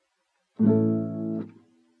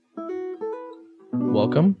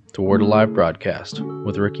Welcome to Word Alive Broadcast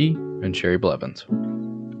with Ricky and Sherry Blevins.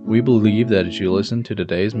 We believe that as you listen to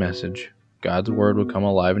today's message, God's Word will come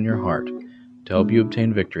alive in your heart to help you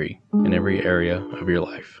obtain victory in every area of your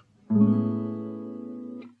life.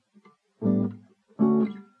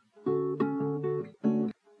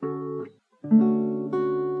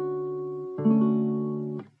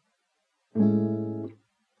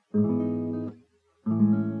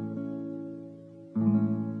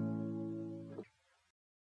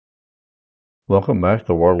 Welcome back to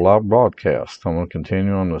the Word Alive Broadcast. I'm going to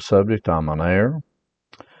continue on the subject. I'm an heir.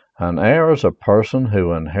 An heir is a person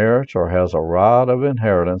who inherits or has a right of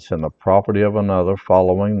inheritance in the property of another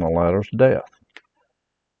following the latter's death.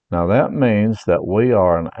 Now that means that we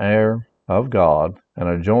are an heir of God and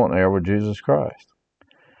a joint heir with Jesus Christ.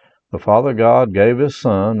 The Father God gave His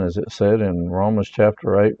Son, as it said in Romans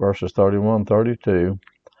chapter 8, verses 31-32,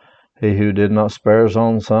 He who did not spare His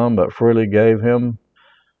own Son, but freely gave Him,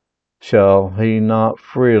 shall He not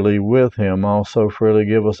freely with Him also freely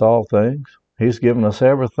give us all things? He's given us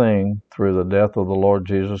everything through the death of the Lord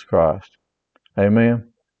Jesus Christ. Amen.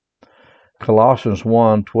 Colossians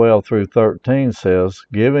 1:12-13 says,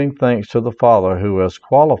 giving thanks to the Father who has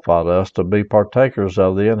qualified us to be partakers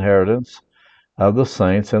of the inheritance of the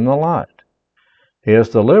saints in the light. He has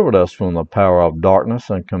delivered us from the power of darkness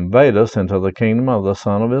and conveyed us into the kingdom of the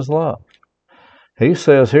Son of His love. He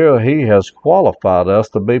says here He has qualified us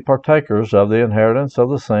to be partakers of the inheritance of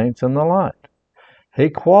the saints in the light. He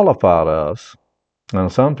qualified us,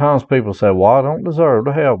 and sometimes people say, well, I don't deserve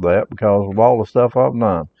to have that because of all the stuff I've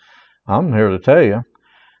done. I'm here to tell you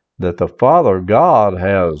that the Father God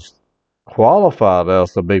has qualified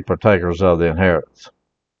us to be partakers of the inheritance.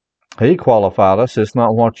 He qualified us. It's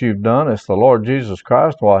not what you've done. It's the Lord Jesus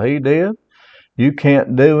Christ, what He did. You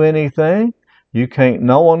can't do anything. You can't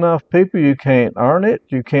know enough people. You can't earn it.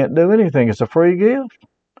 You can't do anything. It's a free gift.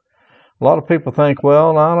 A lot of people think,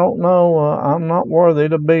 well, I don't know. I'm not worthy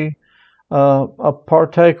to be a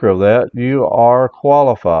partaker of that. You are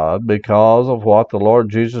qualified because of what the Lord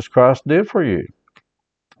Jesus Christ did for you.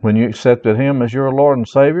 When you accepted Him as your Lord and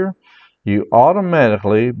Savior, you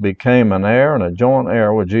automatically became an heir and a joint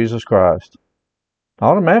heir with Jesus Christ.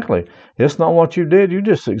 Automatically. It's not what you did. You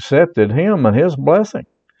just accepted Him and His blessing.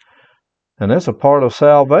 And that's a part of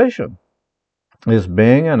salvation, is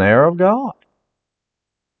being an heir of God.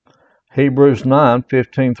 Hebrews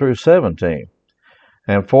 9:15-17.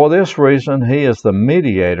 And for this reason He is the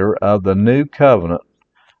mediator of the new covenant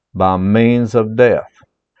by means of death,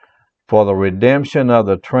 for the redemption of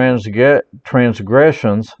the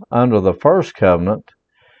transgressions under the first covenant,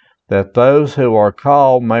 that those who are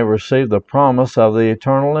called may receive the promise of the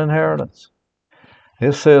eternal inheritance.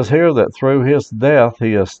 It says here that through His death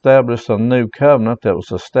He established a new covenant that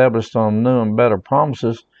was established on new and better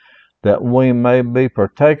promises, that we may be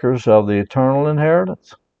partakers of the eternal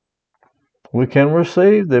inheritance. We can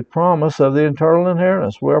receive the promise of the eternal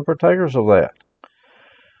inheritance. We are partakers of that.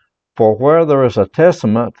 For where there is a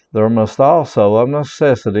testament, there must also of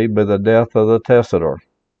necessity be the death of the testator.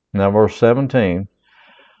 Now verse 17,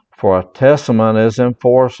 for a testament is in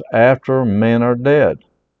force after men are dead,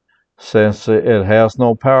 since it has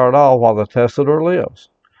no power at all while the testator lives.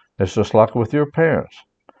 It's just like with your parents.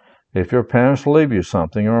 If your parents leave you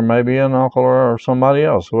something, or maybe an uncle or somebody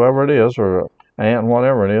else, whoever it is, or aunt,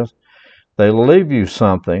 whatever it is, they leave you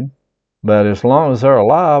something, but as long as they're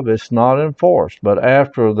alive, it's not enforced. But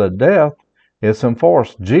after the death, it's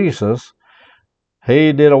enforced. Jesus,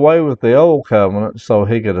 He did away with the old covenant so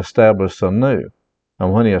He could establish a new.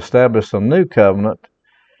 And when He established a new covenant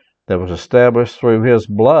that was established through His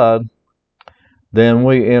blood, then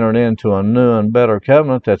we entered into a new and better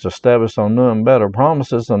covenant that's established on new and better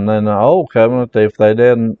promises. And then the old covenant, if they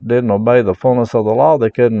didn't obey the fullness of the law, they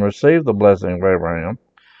couldn't receive the blessing of Abraham.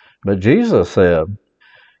 But Jesus said,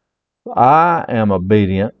 I am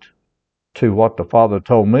obedient to what the Father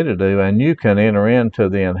told me to do, and you can enter into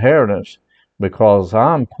the inheritance because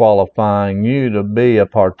I'm qualifying you to be a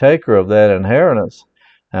partaker of that inheritance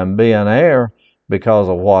and be an heir because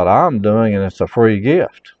of what I'm doing, and it's a free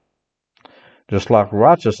gift. Just like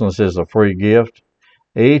righteousness is a free gift,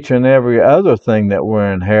 each and every other thing that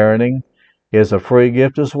we're inheriting is a free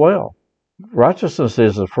gift as well. Righteousness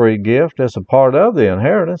is a free gift. It's a part of the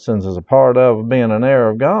inheritance and is a part of being an heir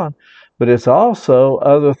of God. But it's also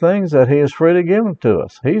other things that He has freely given to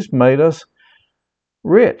us. He's made us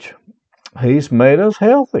rich. He's made us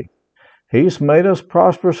healthy. He's made us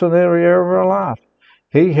prosperous in every area of our life.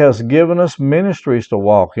 He has given us ministries to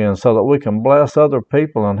walk in so that we can bless other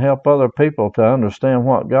people and help other people to understand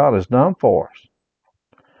what God has done for us.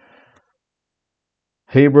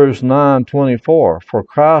 Hebrews 9:24, for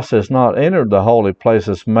Christ has not entered the holy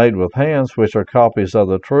places made with hands, which are copies of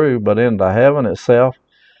the true, but into heaven itself,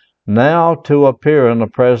 now to appear in the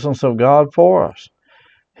presence of God for us.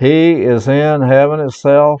 He is in heaven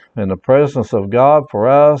itself, in the presence of God for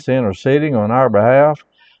us, interceding on our behalf,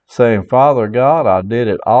 saying, Father God, I did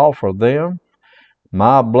it all for them.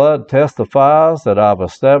 My blood testifies that I've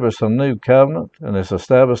established a new covenant, and it's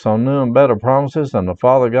established on new and better promises, and the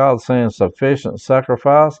Father God saying sufficient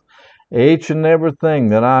sacrifice. Each and everything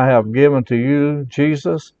that I have given to you,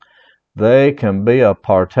 Jesus, they can be a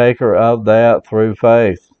partaker of that through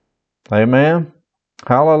faith. Amen?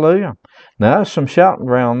 Hallelujah. Now, that's some shouting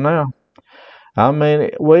ground now. I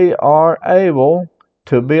mean, we are able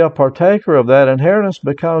to be a partaker of that inheritance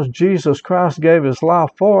because Jesus Christ gave his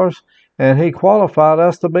life for us, and he qualified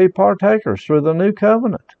us to be partakers through the new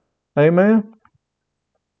covenant. Amen?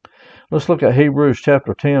 Let's look at Hebrews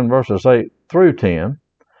chapter 10, verses 8 through 10.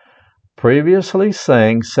 Previously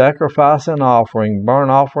saying, sacrifice and offering,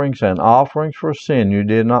 burnt offerings and offerings for sin you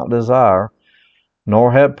did not desire,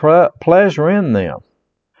 nor had pleasure in them,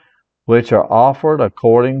 which are offered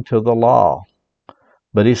according to the law.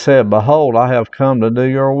 But he said, Behold, I have come to do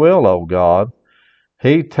your will, O God.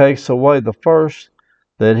 He takes away the first,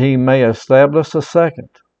 that he may establish the second.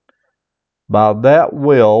 By that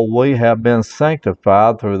will we have been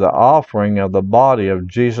sanctified through the offering of the body of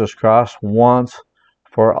Jesus Christ once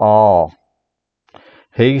for all.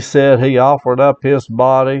 He said he offered up his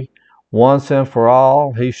body once and for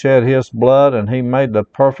all. He shed his blood, and he made the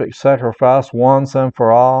perfect sacrifice once and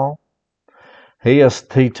for all. He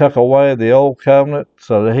took away the old covenant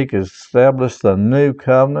so that he could establish the new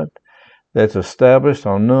covenant that's established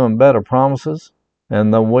on new and better promises,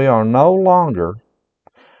 and that we are no longer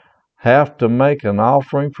have to make an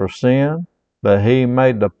offering for sin, but he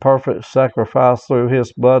made the perfect sacrifice through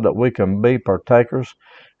his blood that we can be partakers,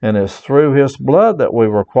 and it's through his blood that we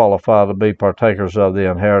were qualified to be partakers of the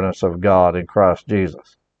inheritance of God in Christ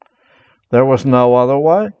Jesus. There was no other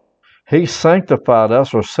way. He sanctified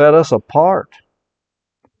us or set us apart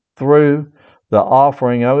through the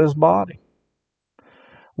offering of his body.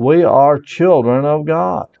 We are children of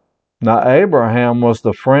God. Now, Abraham was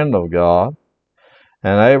the friend of God,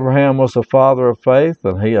 and Abraham was the father of faith,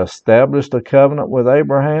 and he established a covenant with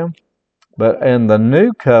Abraham. But in the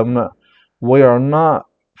new covenant, we are not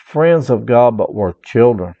friends of God, but we're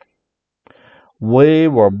children. We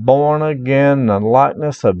were born again in the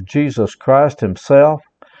likeness of Jesus Christ himself.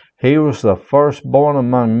 He was the firstborn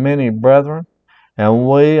among many brethren, and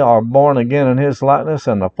we are born again in his likeness.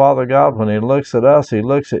 And the Father God, when he looks at us, he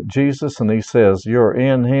looks at Jesus and he says, you're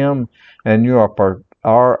in him, and you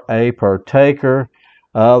are a partaker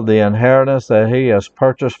of the inheritance that he has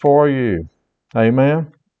purchased for you.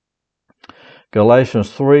 Amen.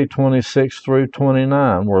 Galatians 3:26 through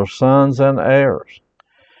 29. We're sons and heirs.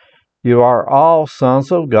 You are all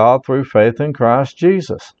sons of God through faith in Christ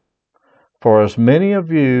Jesus. For as many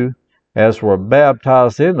of you as were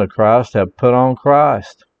baptized into Christ have put on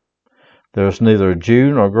Christ. There is neither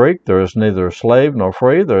Jew nor Greek, there is neither slave nor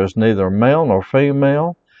free, there is neither male nor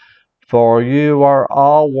female, for you are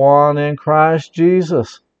all one in Christ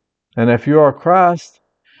Jesus. And if you are Christ,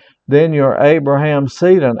 then you're Abraham's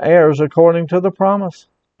seed and heirs according to the promise.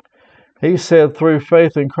 He said through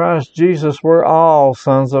faith in Christ Jesus, we're all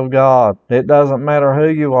sons of God. It doesn't matter who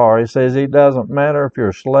you are. He says it doesn't matter if you're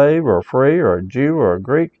a slave or free or a Jew or a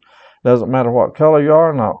Greek. It doesn't matter what color you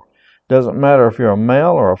are. No. It doesn't matter if you're a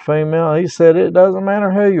male or a female. He said it doesn't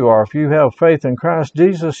matter who you are. If you have faith in Christ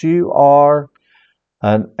Jesus, you are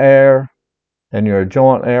an heir, and you're a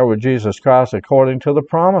joint heir with Jesus Christ according to the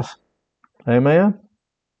promise. Amen?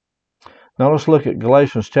 Now let's look at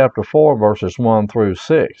Galatians chapter 4, verses 1 through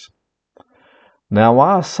 6. Now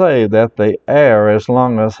I say that the heir, as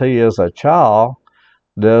long as he is a child,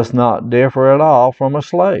 does not differ at all from a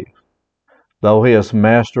slave, though he is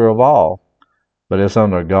master of all, but is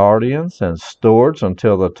under guardians and stewards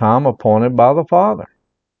until the time appointed by the Father.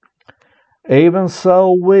 Even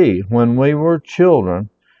so we, when we were children,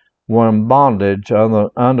 were in bondage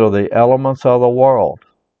under the elements of the world.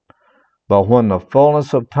 But when the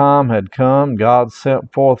fullness of time had come, God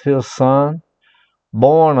sent forth his Son,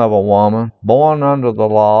 born of a woman, born under the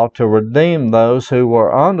law, to redeem those who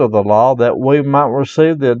were under the law, that we might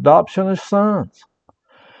receive the adoption as sons.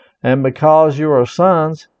 And because you are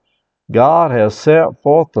sons, God has sent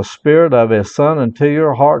forth the Spirit of his Son into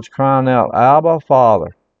your hearts, crying out, Abba,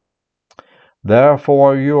 Father.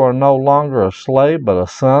 Therefore you are no longer a slave, but a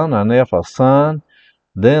son, and if a son,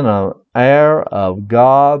 then an heir of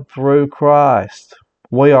God through Christ.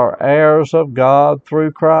 We are heirs of God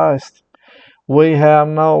through Christ. we have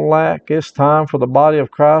no lack. It's time for the body of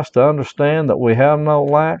Christ to understand that we have no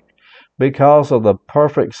lack because of the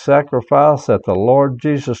perfect sacrifice that the Lord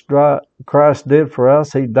Jesus Christ did for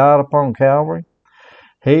us. He died upon Calvary.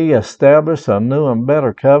 He established a new and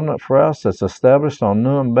better covenant for us that's established on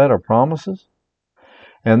new and better promises.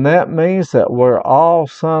 And that means that we're all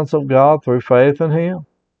sons of God through faith in Him.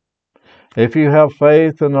 If you have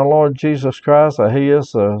faith in the Lord Jesus Christ, that He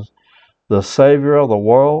is the Savior of the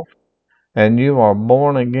world, and you are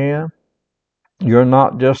born again, you're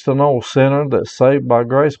not just an old sinner that's saved by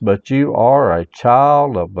grace, but you are a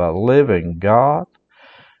child of a living God.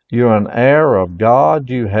 You're an heir of God.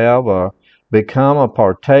 You have become a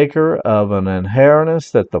partaker of an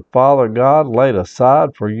inheritance that the Father God laid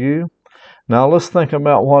aside for you. Now let's think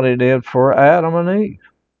about what He did for Adam and Eve.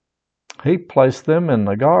 He placed them in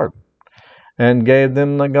the garden and gave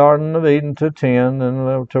them the Garden of Eden to tend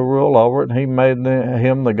and to rule over it. He made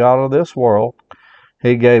him the God of this world.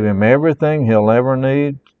 He gave him everything he'll ever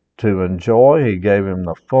need to enjoy. He gave him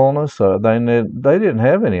the fullness. They didn't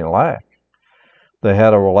have any lack. They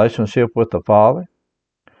had a relationship with the Father.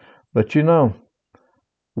 But you know,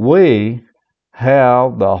 we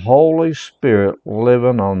have the Holy Spirit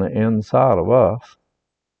living on the inside of us.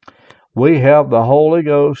 We have the Holy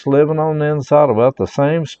Ghost living on the inside of us, the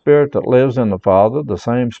same Spirit that lives in the Father, the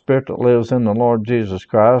same Spirit that lives in the Lord Jesus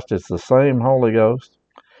Christ. It's the same Holy Ghost.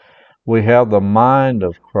 We have the mind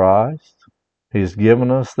of Christ. He's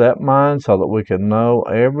given us that mind so that we can know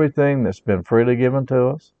everything that's been freely given to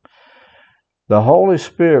us. The Holy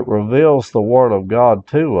Spirit reveals the Word of God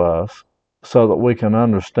to us so that we can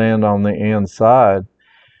understand on the inside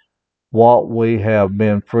what we have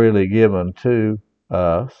been freely given to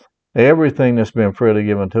us. Everything that's been freely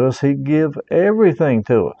given to us, He gives everything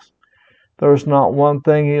to us. There's not one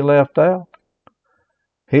thing He left out.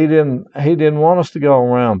 He didn't want us to go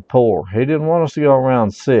around poor. He didn't want us to go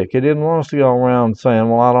around sick. He didn't want us to go around saying,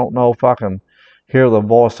 well, I don't know if I can hear the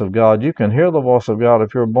voice of God. You can hear the voice of God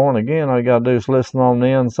if you're born again. All you got to do is listen on the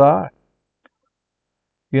inside.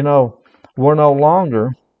 You know, we're no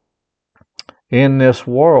longer in this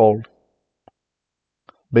world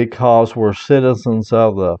because we're citizens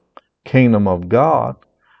of the kingdom of God.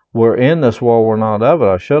 We're in this world, we're not of it,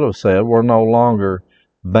 I should have said. We're no longer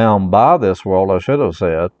bound by this world, I should have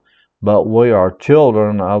said, but we are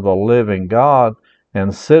children of the living God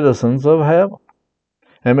and citizens of heaven.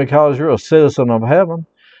 And because you're a citizen of heaven,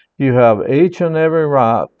 you have each and every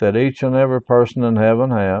right that each and every person in heaven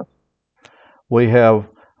has. We have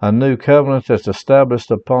a new covenant that's established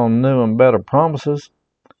upon new and better promises,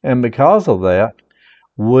 and because of that,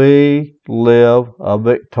 we live a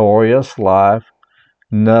victorious life.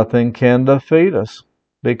 Nothing can defeat us,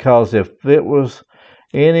 because if it was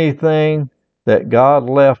anything that God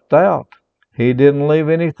left out, He didn't leave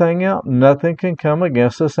anything out. Nothing can come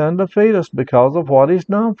against us and defeat us because of what He's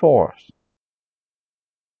done for us.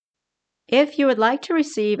 If you would like to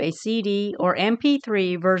receive a CD or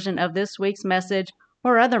MP3 version of this week's message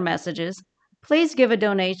or other messages, please give a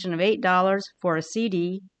donation of $8 for a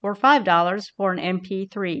CD or $5 for an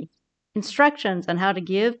MP3. Instructions on how to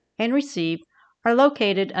give and receive are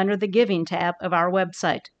located under the Giving tab of our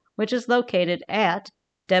website, which is located at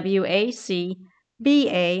wacba.org.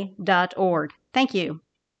 Thank you.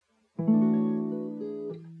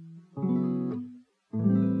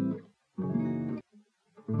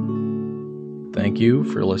 Thank you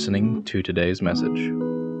for listening to today's message.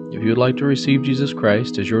 If you would like to receive Jesus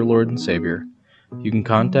Christ as your Lord and Savior, you can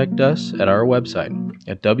contact us at our website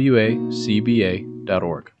at wacba.org.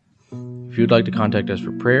 If you would like to contact us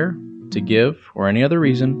for prayer, to give, or any other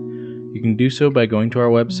reason, you can do so by going to our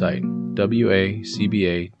website,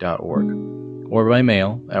 wacba.org, or by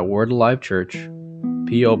mail at Word Alive Church,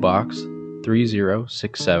 P.O. Box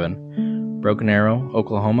 3067, Broken Arrow,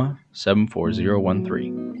 Oklahoma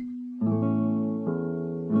 74013.